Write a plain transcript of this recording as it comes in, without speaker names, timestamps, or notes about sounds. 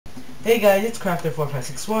Hey guys, it's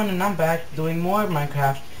Crafter4561 and I'm back doing more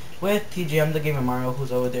Minecraft with TGM TheGamerMario,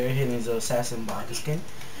 who's over there hitting his assassin bot skin.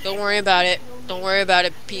 Don't worry about it. Don't worry about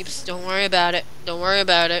it, peeps. Don't worry about it. Don't worry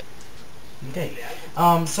about it. Okay.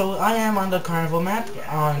 So I am on the Carnival map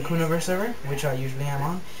on Cooniverse server, which I usually am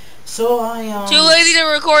on. So Too lazy to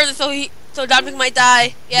record it, so Dominic might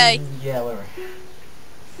die. Yay. yeah, whatever.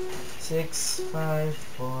 6, 5,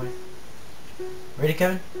 4. Ready,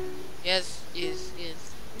 Kevin? Yes, yes, yes.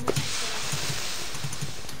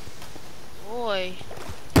 Boy.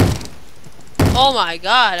 Oh my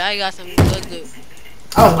god, I got some good loot.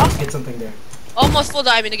 Oh, let's Oh, get something there. almost full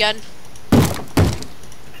diamond again.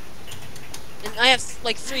 And I have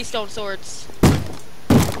like 3 stone swords.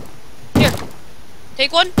 Here.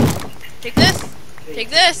 Take one. Take this. Take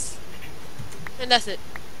this. And that's it.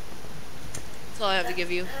 That's all I have to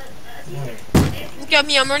give you. Alright. Look at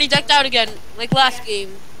me, I'm already decked out again. Like last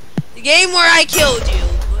game. The game where I killed you.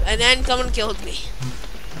 And then someone killed me.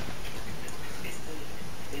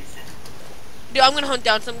 Dude, I'm gonna hunt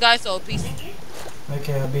down some guy, so peace.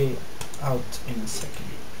 Okay, I'll be out in a second.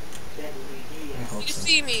 I hope You so.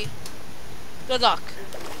 see me. Good luck.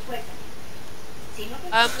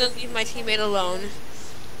 I'm gonna leave my teammate alone.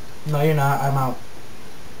 No, you're not. I'm out.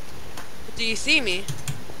 Do you see me?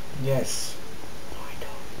 Yes.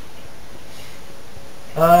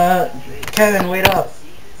 Kevin, wait up.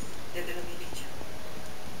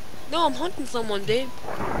 No, I'm hunting someone, dude.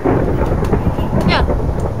 Yeah.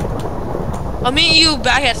 I'll meet you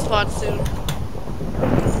back at spawn soon.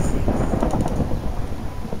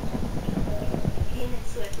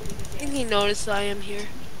 I think he noticed I am here.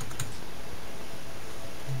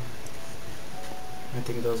 I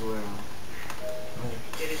think those were.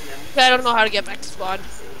 I don't know how to get back to spawn.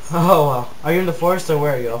 Oh wow. Are you in the forest or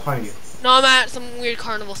where are you? I'll find you. No, I'm at some weird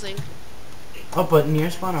carnival thing. Oh, but near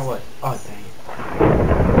spawn or what? Oh, dang it.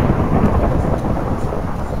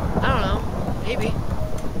 I don't know. Maybe.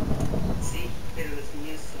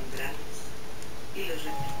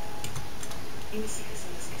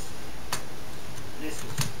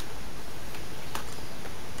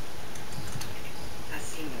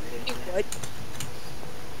 What?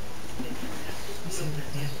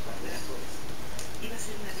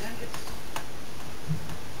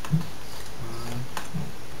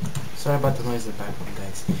 Sorry about the noise in the background,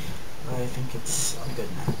 guys. I think it's good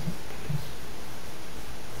now.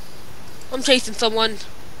 I'm chasing someone.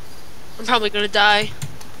 I'm probably gonna die.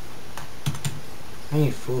 I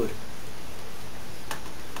need food.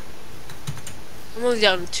 I'm only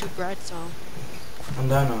down to 2 bread, so. I'm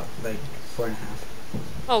down at like 4.5.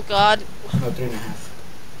 Oh god. No, 3.5.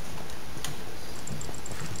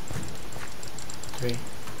 3.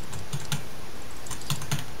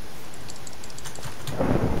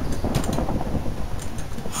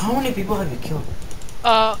 How many people have you killed?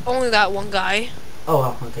 Only that one guy. Oh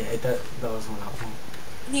wow, okay. I thought that was one out.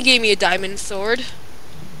 He gave me a diamond sword.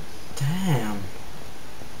 Damn.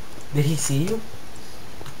 Did he see you?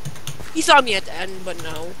 He saw me at the end, but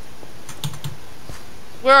no.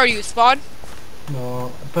 Where are you, Spawn?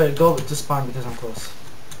 No, but go to spawn because I'm close.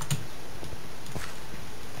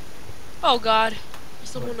 Oh god. There's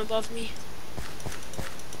someone What? above me.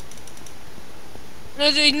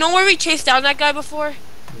 No, do you know where we chased down that guy before?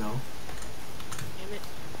 No. Damn it.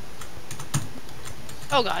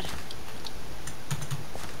 Oh god.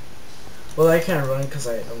 Well, I can't run because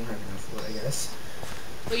I don't have enough food, I guess.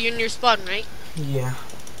 Well, you're in your spawn, right? Yeah.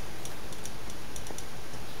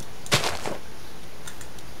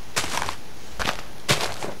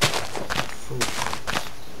 Food.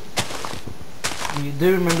 You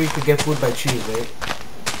do remember you could get food by trees, right?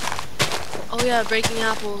 Oh yeah, breaking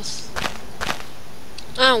apples.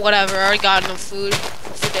 Whatever. I already got enough food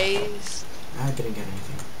for days. I didn't get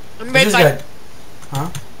anything. I'm This right is by. good. Huh?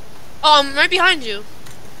 Oh, I'm right behind you.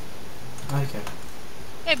 Okay.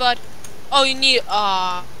 Hey, bud. Oh, you need.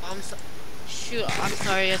 Shoot. I'm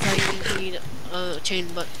sorry. I thought you need chain,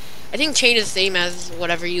 but I think chain is the same as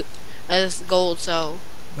whatever you as gold. So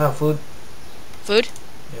Oh, food? food.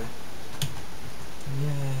 Yeah.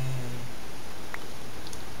 Yay.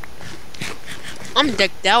 I'm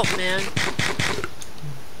decked out, man.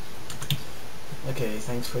 Okay,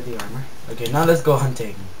 thanks for the armor. Okay, now let's go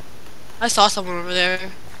hunting. I saw someone over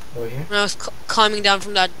there Over here? when I was climbing down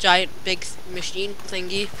from that giant big machine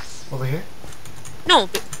thingy. Over here? No,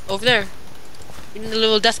 over there in the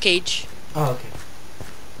little death cage. Oh, okay.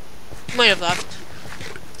 He might have left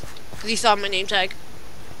because he saw my name tag.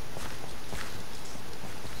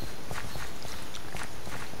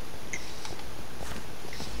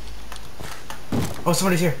 Oh,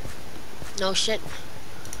 somebody's here. No shit.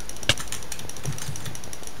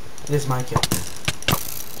 This is my kill.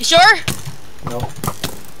 You sure? No.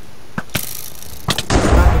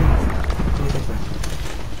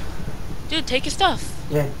 Dude, take your stuff.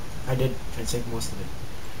 Yeah, I did. I take most of it.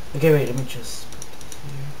 Okay, wait. Let me just.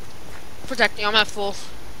 Protecting. I'm at full.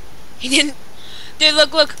 He didn't. Dude,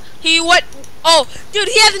 look, look. He what? Oh, dude,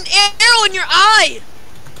 he has an arrow in your eye.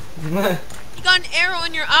 He got an arrow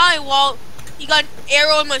in your eye while he got an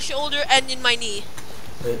arrow in my shoulder and in my knee.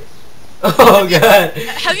 Wait. Oh god.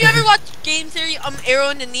 Have you ever watched game theory? Arrow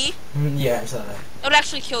in the knee. Yeah, I saw that. That would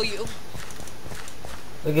actually kill you.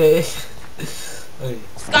 Okay. Okay.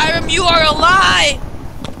 Skyrim, you are a lie.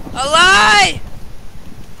 A lie.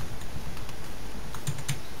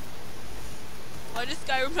 Why does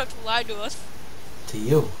Skyrim have to lie to us? To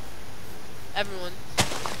you. Everyone.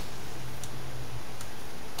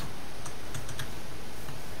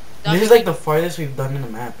 This is like the farthest we've done in the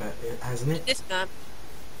map, hasn't it? This map.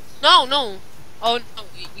 No, no. Oh no,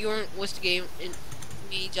 you weren't with the game.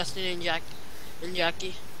 Me, Justin, and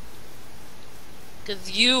Jackie.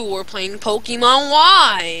 Cause you were playing Pokemon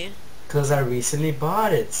Y. Cause I recently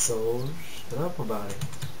bought it, so shut up about it.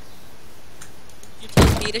 You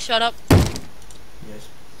told me to shut up. Yes.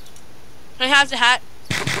 Can I have the hat?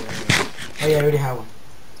 Oh yeah, I already have one.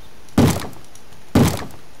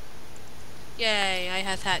 Yay, I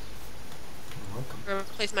have hat. You're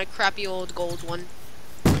welcome. Replace my crappy old gold one.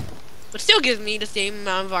 But still gives me the same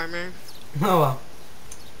amount of armor. Oh well.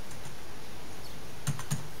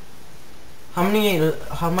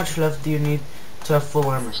 How much left do you need to have full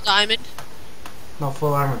armor? Diamond. No,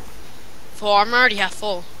 full armor. Full armor, already have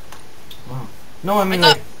full. Wow. No, I mean I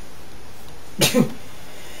like.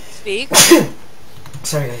 Speak.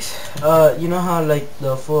 Sorry guys. You know how like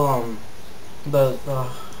the full the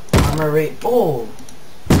armor rate. Oh.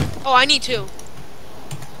 Oh, I need 2.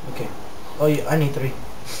 Okay. Oh, I need 3.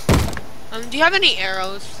 Do you have any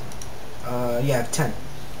arrows? Yeah, I have 10.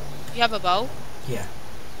 You have a bow? Yeah.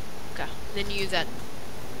 Okay, then you use that.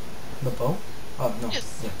 The bow? Oh no.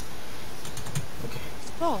 Yes. Yeah. Okay.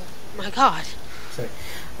 Oh my god. Sorry.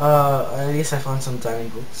 At least I found some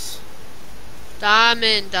diamond boots.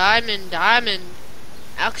 Diamond, diamond, diamond.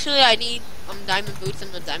 Actually, I need diamond boots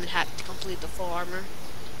and a diamond hat to complete the full armor.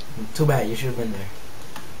 Too bad. You should have been there.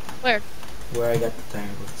 Where? Where I got the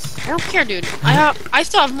diamond boots. I don't care, dude. I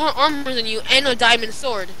still have more armor than you and a diamond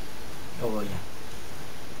sword. Oh well, yeah.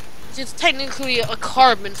 It's technically a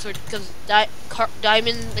carbon sword because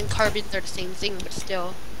diamond and carbon are the same thing, but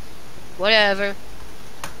still, whatever.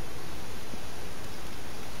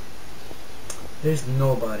 There's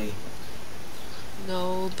nobody.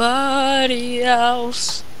 Nobody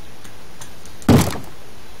else.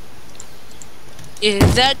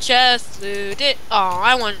 Is that chest looted? Oh,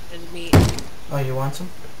 I wanted meat. Oh, you want some?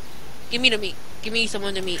 Give me the meat. Give me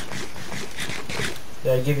someone to meat.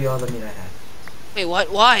 Yeah, I give you all the meat I have. Wait,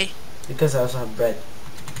 what? Why? Because I also have bread.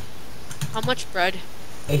 How much bread?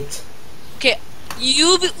 8. Okay,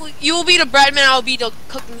 you will be the bread man. I'll be the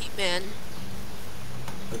cooked meat man.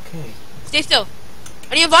 Okay. Stay still.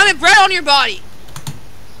 I need vomit bread on your body.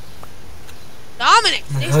 Dominic,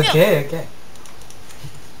 stay still. Okay, okay.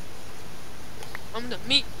 I'm the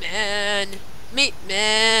meat man. Meat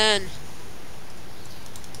man.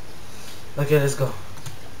 Okay, let's go.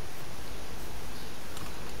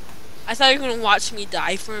 I thought you were gonna watch me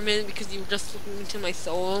die for a minute because you were just looking into my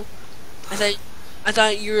soul. I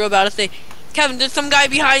thought you were about to say, Kevin, there's some guy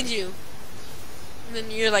behind you. And then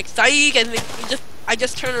you're like, psych, and then I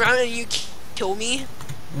just turn around and you kill me.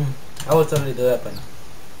 I would totally do that, but no.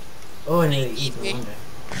 Oh, I need to eat me. one day.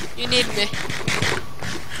 You need me.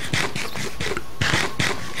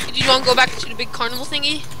 Do you want to go back to the big carnival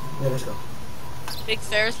thingy? Yeah, let's go. Big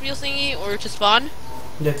Ferris wheel thingy, or to spawn?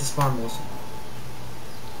 Yeah, to spawn mostly.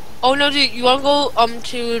 Oh no, dude, you want to go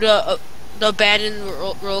to the abandoned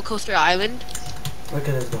roller coaster island?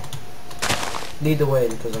 Okay, let's go. Lead the way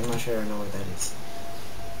because I'm not sure I know what that is.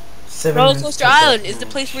 Roller coaster island is the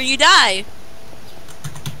place where you die.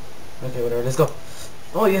 Okay, whatever. Let's go.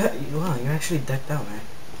 Oh, wow, you're actually decked out, man.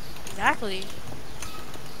 Exactly.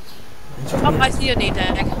 Oh, I see a name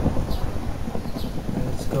tag.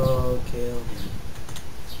 Let's go kill him.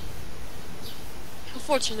 How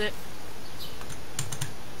fortunate.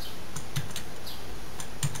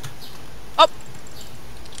 Up.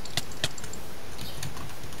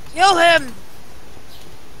 Kill him.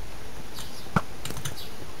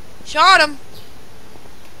 Shot him.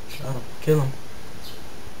 Shot him. Kill him.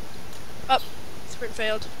 Up. Sprint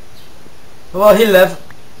failed. Well, he left.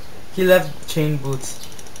 He left chain boots.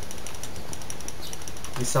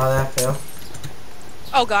 You saw that fail?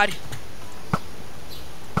 Oh god.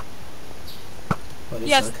 Oh,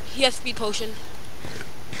 He has speed potion.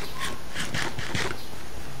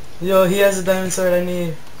 Yo, he has a diamond sword I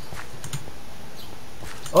need.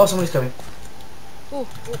 Oh, somebody's coming. Ooh,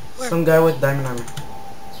 where? Some guy with diamond armor.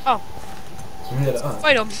 Oh. I'm gonna,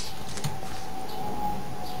 Fight him.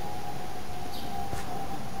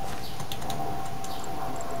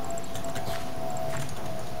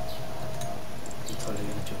 I'm totally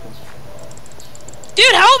gonna choke him.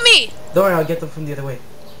 Dude, help me! Don't worry, I'll get them from the other way.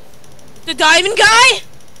 The diamond guy?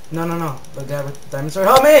 No, no, no. The guy with the diamond sword.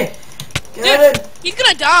 Help me! Get Dude, it! he's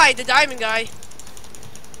gonna die, the diamond guy.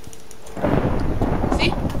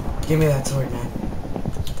 See? Give me that sword, man.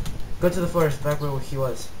 Go to the forest, back where he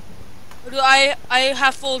was. Do I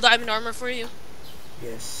have full diamond armor for you.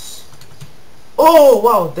 Yes. Oh,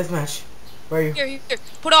 wow, deathmatch. Where are you? Here.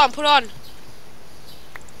 Put on.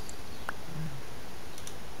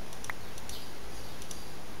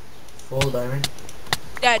 Full diamond.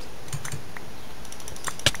 Dead.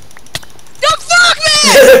 Don't fuck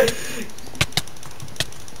me!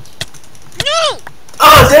 No!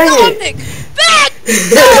 Oh, dang Topic! Bad!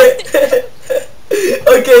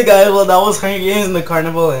 Okay, guys, well, that was Hunger Games in the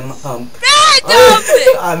Carnival and, Bad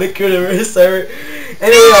topic! on the Cruiser server.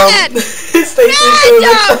 Anyway, stay tuned for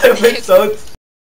the next episode.